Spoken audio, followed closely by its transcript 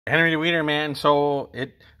Henry the Weeder, man. So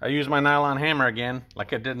I used my nylon hammer again,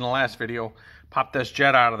 like I did in the last video. Pop this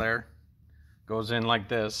jet out of there. Goes in like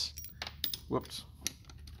this. Whoops.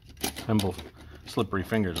 Nimble, slippery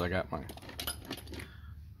fingers. Got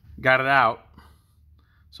it out.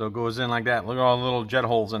 So it goes in like that. Look at all the little jet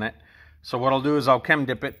holes in it. So what I'll do is I'll chem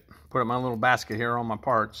dip it. Put it in my little basket here, all my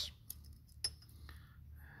parts.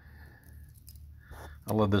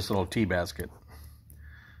 I love this little tea basket.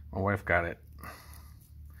 My wife got it.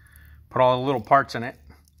 Put all the little parts in it.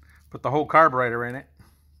 Put the whole carburetor in it.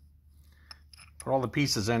 Put all the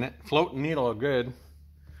pieces in it. Float and needle are good.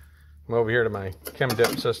 I'm over here to my chem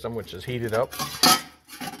dip system, which is heated up.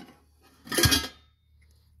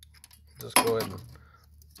 Just go ahead and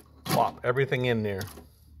plop everything in there.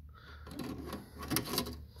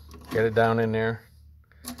 Get it down in there.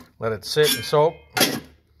 Let it sit and soak. And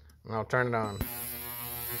I'll turn it on.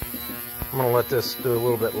 I'm going to let this do a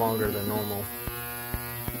little bit longer than normal.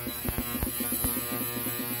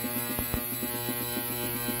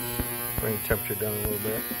 Bring the temperature down a little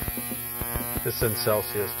bit. This is in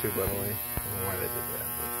Celsius too, by the way. I don't know why they did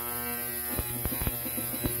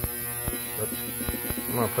that. Oops.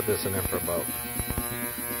 I'm going to put this in there for about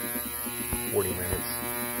 40 minutes.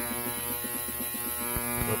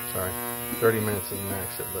 Oops, sorry. 30 minutes is the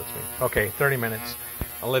max it lets me. Okay, 30 minutes.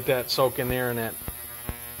 I'll let that soak in there in that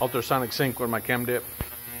ultrasonic sink with my chem dip.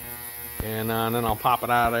 And then I'll pop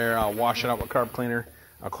it out of there. I'll wash it out with carb cleaner.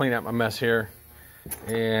 I'll clean up my mess here.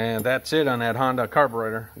 And that's it on that Honda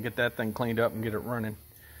carburetor. Get that thing cleaned up and get it running.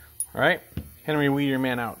 All right, Henry Weeder,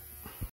 man, out.